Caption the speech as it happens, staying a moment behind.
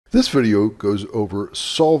This video goes over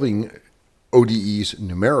solving ODEs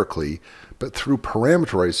numerically, but through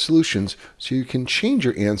parameterized solutions so you can change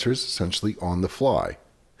your answers essentially on the fly.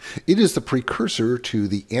 It is the precursor to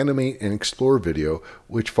the Animate and Explore video,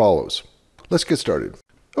 which follows. Let's get started.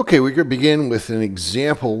 Okay, we're going to begin with an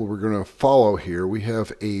example we're going to follow here. We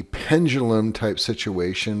have a pendulum type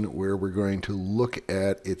situation where we're going to look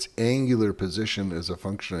at its angular position as a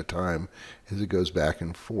function of time as it goes back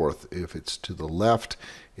and forth. If it's to the left,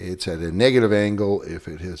 it's at a negative angle. If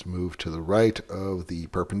it has moved to the right of the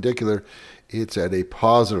perpendicular, it's at a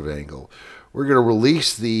positive angle. We're going to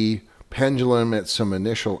release the pendulum at some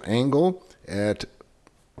initial angle at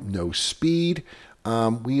no speed.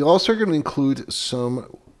 We also are going to include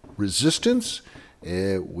some resistance,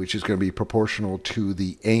 which is going to be proportional to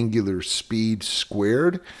the angular speed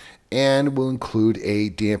squared, and we'll include a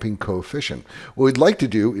damping coefficient. What we'd like to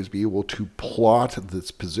do is be able to plot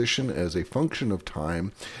this position as a function of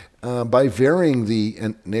time by varying the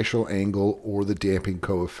initial angle or the damping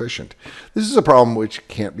coefficient. This is a problem which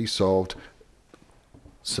can't be solved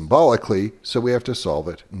symbolically, so we have to solve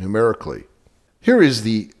it numerically. Here is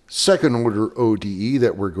the second order ODE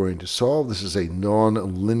that we're going to solve. This is a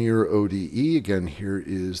non-linear ODE. Again, here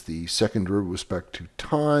is the second derivative with respect to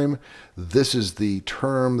time. This is the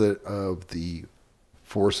term of the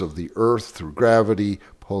force of the Earth through gravity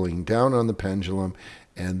pulling down on the pendulum.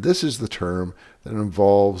 And this is the term that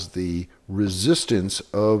involves the resistance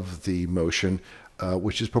of the motion,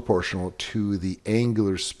 which is proportional to the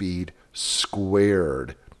angular speed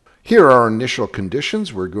squared. Here are our initial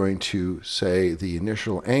conditions. We're going to say the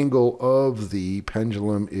initial angle of the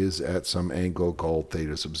pendulum is at some angle called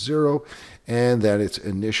theta sub 0, and that its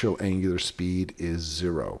initial angular speed is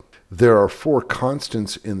 0. There are four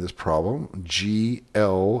constants in this problem, g,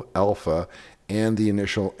 l, alpha, and the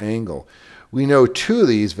initial angle. We know two of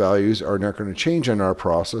these values are not going to change in our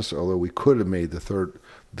process, although we could have made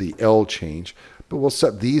the L change, but we'll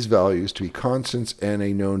set these values to be constants and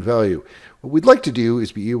a known value. What we'd like to do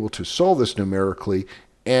is be able to solve this numerically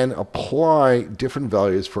and apply different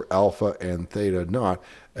values for alpha and theta naught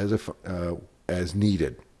as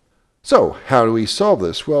needed. So how do we solve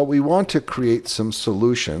this? Well, we want to create some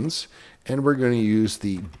solutions, and we're going to use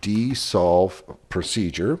the dsolve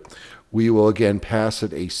procedure. We will again pass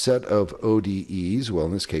it a set of ODEs, well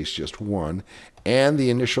in this case just one, and the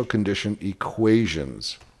initial condition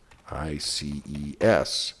equations,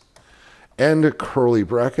 ICES, and a curly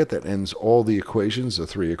bracket that ends all the equations, the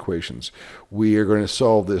three equations. We are going to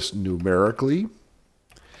solve this numerically,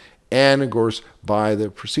 and of course by the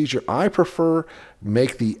procedure I prefer,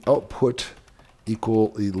 make the output equal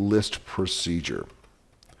the list procedure.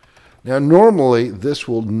 Now normally this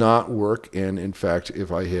will not work, and in fact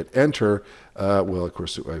if I hit enter, well of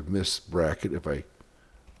course I've missed bracket, if I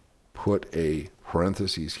put a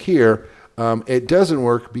parentheses here, it doesn't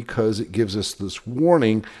work because it gives us this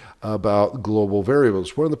warning about global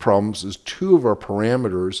variables. One of the problems is two of our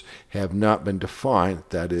parameters have not been defined,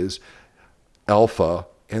 that is alpha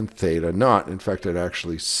and theta naught. In fact, it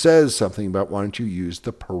actually says something about why don't you use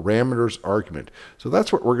the parameters argument. So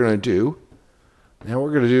that's what we're going to do. Now what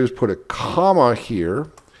we're going to do is put a comma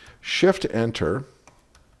here, shift enter,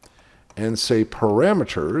 and say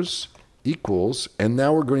parameters equals, and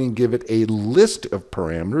now we're going to give it a list of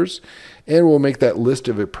parameters, and we'll make that list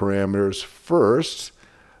of parameters first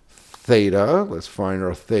theta, let's find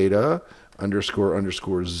our theta, underscore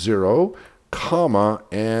underscore 0, comma,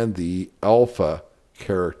 and the alpha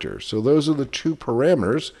character. So those are the two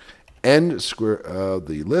parameters, end square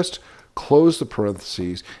the list, close the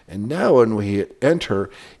parentheses, and now when we hit enter,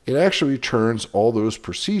 it actually returns all those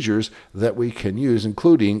procedures that we can use,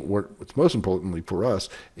 including what's most importantly for us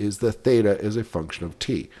is the theta is a function of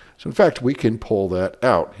t. So in fact, we can pull that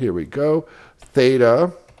out. Here we go.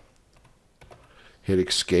 Theta, hit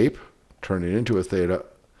escape, turn it into a theta,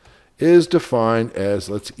 is defined as,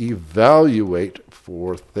 let's evaluate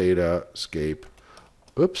for theta escape,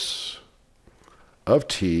 oops, of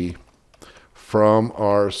t from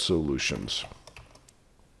our solutions.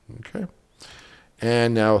 Okay.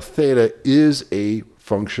 And now theta is a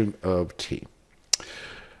function of t.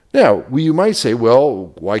 Now, you might say,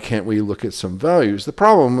 well, why can't we look at some values? The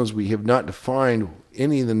problem is we have not defined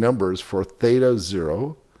any of the numbers for theta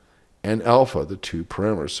 0 and alpha, the two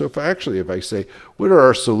parameters. So if I say, what are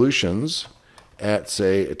our solutions at,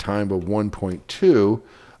 say, a time of 1.2,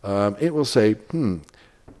 it will say,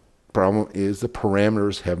 problem is the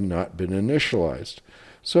parameters have not been initialized.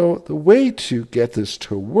 So the way to get this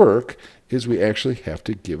to work is we actually have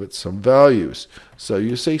to give it some values. So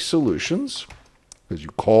you say solutions, because you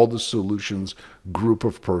call the solutions group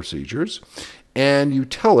of procedures, and you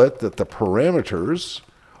tell it that the parameters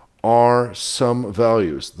are some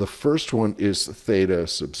values. The first one is theta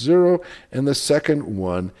sub 0, and the second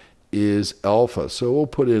one is alpha. So we'll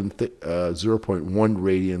put in 0.1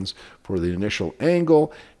 radians for the initial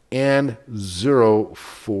angle and 0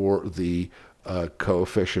 for the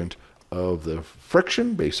coefficient of the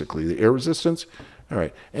friction, basically the air resistance. All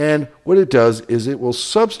right, and what it does is it will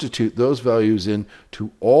substitute those values into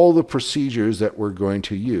all the procedures that we're going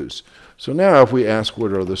to use. So now if we ask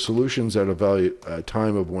what are the solutions at a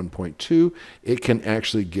time of 1.2, it can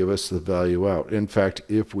actually give us the value out. In fact,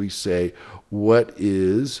 if we say what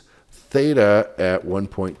is theta at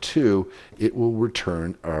 1.2, it will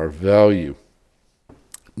return our value.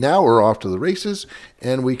 Now we're off to the races,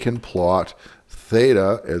 and we can plot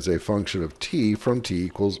theta as a function of t from t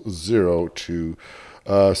equals 0 to,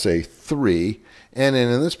 say, 3. And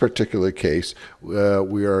in this particular case,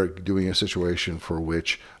 we are doing a situation for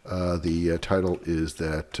which the title is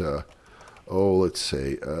that, let's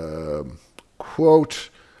say, quote,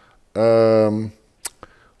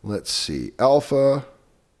 let's see, alpha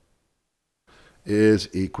is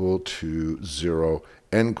equal to 0,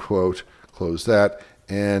 end quote, close that.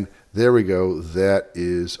 And there we go. That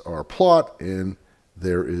is our plot, and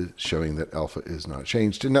there is showing that alpha is not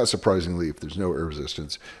changed. And not surprisingly, if there's no air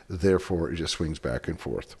resistance, therefore it just swings back and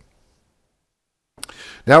forth.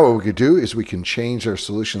 Now what we could do is we can change our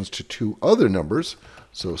solutions to two other numbers.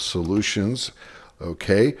 So solutions,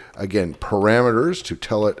 okay, again, parameters to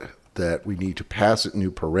tell it that we need to pass it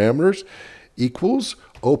new parameters equals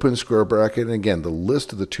open square bracket, and again, the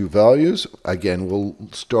list of the two values. Again, we'll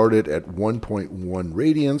start it at 1.1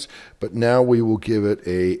 radians, but now we will give it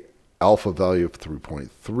a alpha value of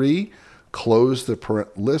 3.3, close the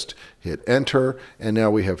list, hit enter, and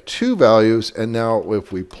now we have two values. And now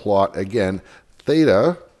if we plot again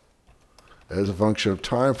theta as a function of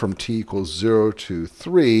time from t equals 0 to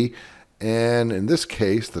 3, and in this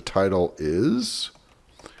case the title is,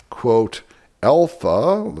 quote,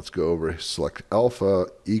 alpha, let's go over, select alpha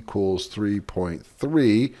equals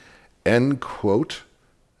 3.3, end quote.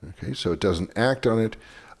 Okay, so it doesn't act on it.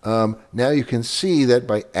 Now you can see that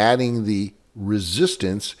by adding the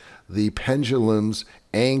resistance, the pendulum's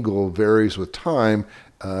angle varies with time,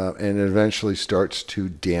 and it eventually starts to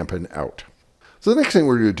dampen out. So the next thing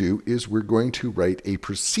we're going to do is we're going to write a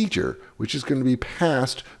procedure, which is going to be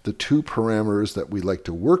past the two parameters that we like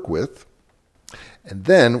to work with. And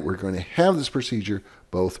then we're going to have this procedure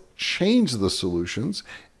both change the solutions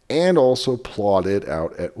and also plot it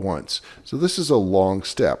out at once. So this is a long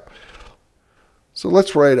step. So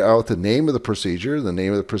let's write out the name of the procedure. The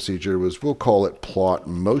name of the procedure was, we'll call it plot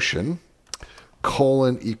motion,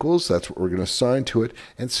 colon equals, that's what we're going to assign to it.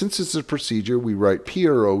 And since it's a procedure, we write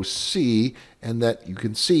PROC, and that you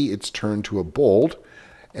can see it's turned to a bold.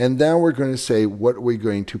 And now we're going to say what are we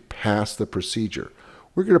going to pass the procedure.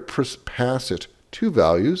 We're going to pass it two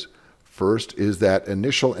values. First is that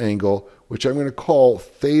initial angle, which I'm going to call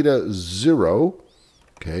theta 0,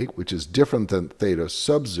 okay, which is different than theta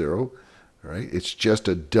sub 0. All right, it's just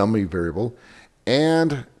a dummy variable,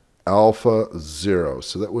 and alpha 0.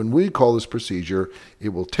 So that when we call this procedure, it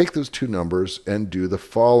will take those two numbers and do the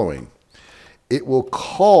following. It will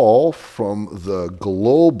call from the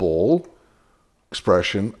global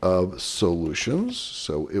expression of solutions.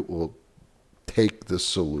 So it will take the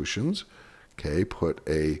solutions. Okay, put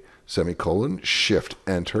a semicolon, shift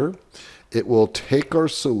enter. It will take our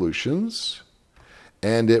solutions,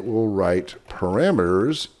 and it will write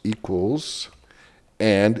parameters equals,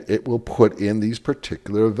 and it will put in these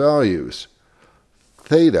particular values.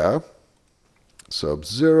 Theta sub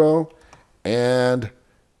 0 and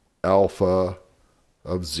alpha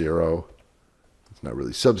of 0. It's not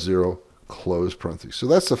really sub 0, close parentheses. So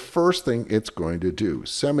that's the first thing it's going to do,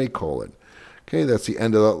 semicolon. Okay, that's the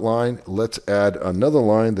end of that line. Let's add another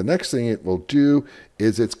line. The next thing it will do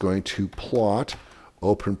is it's going to plot,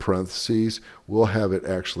 open parentheses. We'll have it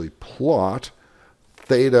actually plot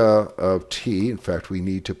theta of t. In fact, we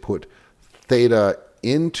need to put theta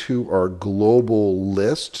into our global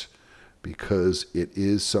list because it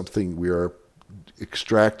is something we are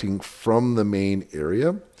extracting from the main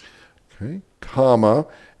area. Okay, comma,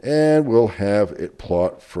 and we'll have it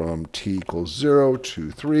plot from t equals 0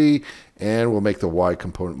 to 3, and we'll make the y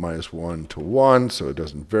component minus 1 to 1 so it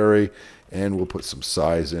doesn't vary, and we'll put some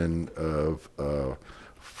size in of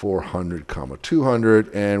 400 comma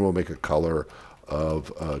 200, and we'll make a color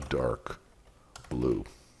of dark blue.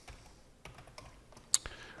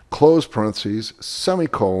 Close parentheses,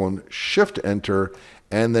 semicolon, shift enter,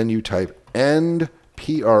 and then you type end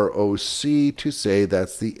PROC to say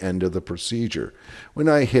that's the end of the procedure. When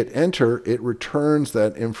I hit enter, it returns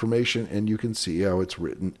that information, and you can see how it's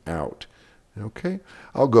written out. Okay,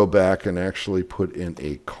 I'll go back and actually put in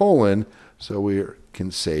a colon so we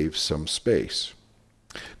can save some space.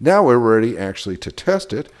 Now we're ready actually to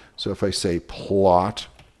test it. So if I say plot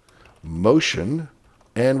motion,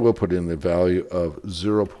 and we'll put in the value of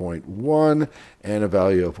 0.1 and a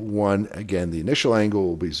value of 1. Again, the initial angle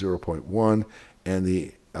will be 0.1 and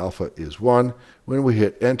the alpha is 1. When we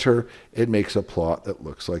hit enter, it makes a plot that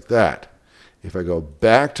looks like that. If I go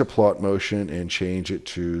back to plot motion and change it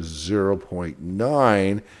to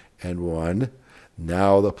 0.9 and 1,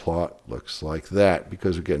 now the plot looks like that,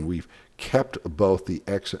 because again, we've kept both the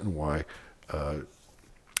x and y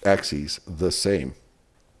axes the same.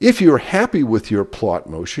 If you're happy with your plot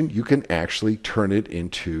motion, you can actually turn it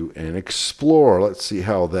into an explore. Let's see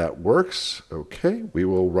how that works. Okay, we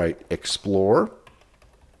will write explore.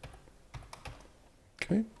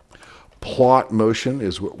 Okay, plot motion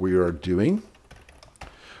is what we are doing.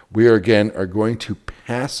 We are going to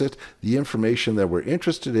pass it the information that we're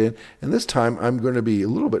interested in, and this time I'm going to be a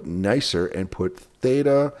little bit nicer and put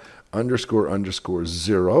theta __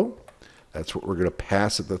 0. That's what we're going to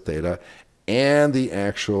pass it, the theta, and the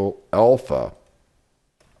actual alpha.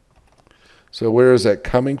 So where is that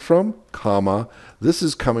coming from? Comma. This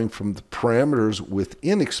is coming from the parameters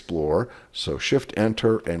within Explore. So Shift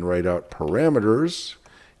Enter and write out parameters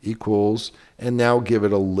equals, and now give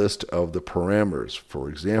it a list of the parameters. For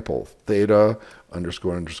example, theta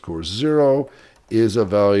 __ 0 is a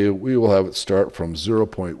value. We will have it start from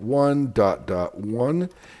 0.1 ... 1,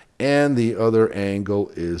 and the other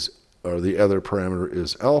angle is, or the other parameter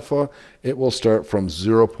is alpha. It will start from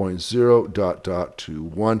 0.0 ... to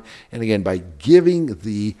 1. And again, by giving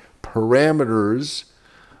the parameters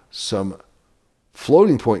some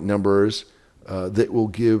floating point numbers, that will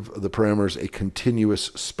give the parameters a continuous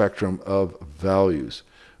spectrum of values.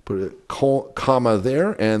 Put a comma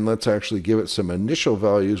there, and let's actually give it some initial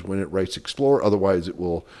values when it writes explore. Otherwise, it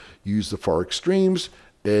will use the far extremes.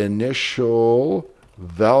 Initial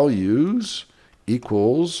values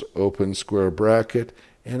equals open square bracket.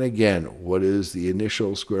 And again, what is the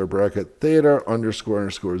initial square bracket? Theta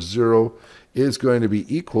 __ 0 is going to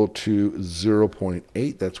be equal to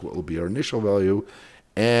 0.8. That's what will be our initial value.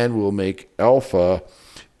 And we'll make alpha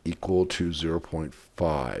equal to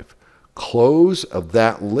 0.5. Close of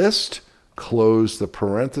that list, close the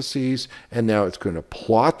parentheses, and now it's going to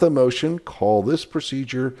plot the motion, call this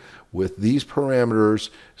procedure with these parameters,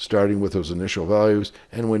 starting with those initial values,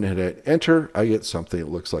 and when I hit enter, I get something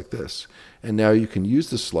that looks like this. And now you can use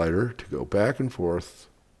the slider to go back and forth.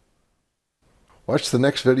 Watch the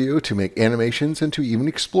next video to make animations and to even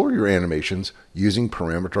explore your animations using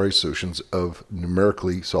parameterized solutions of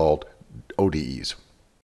numerically solved ODEs.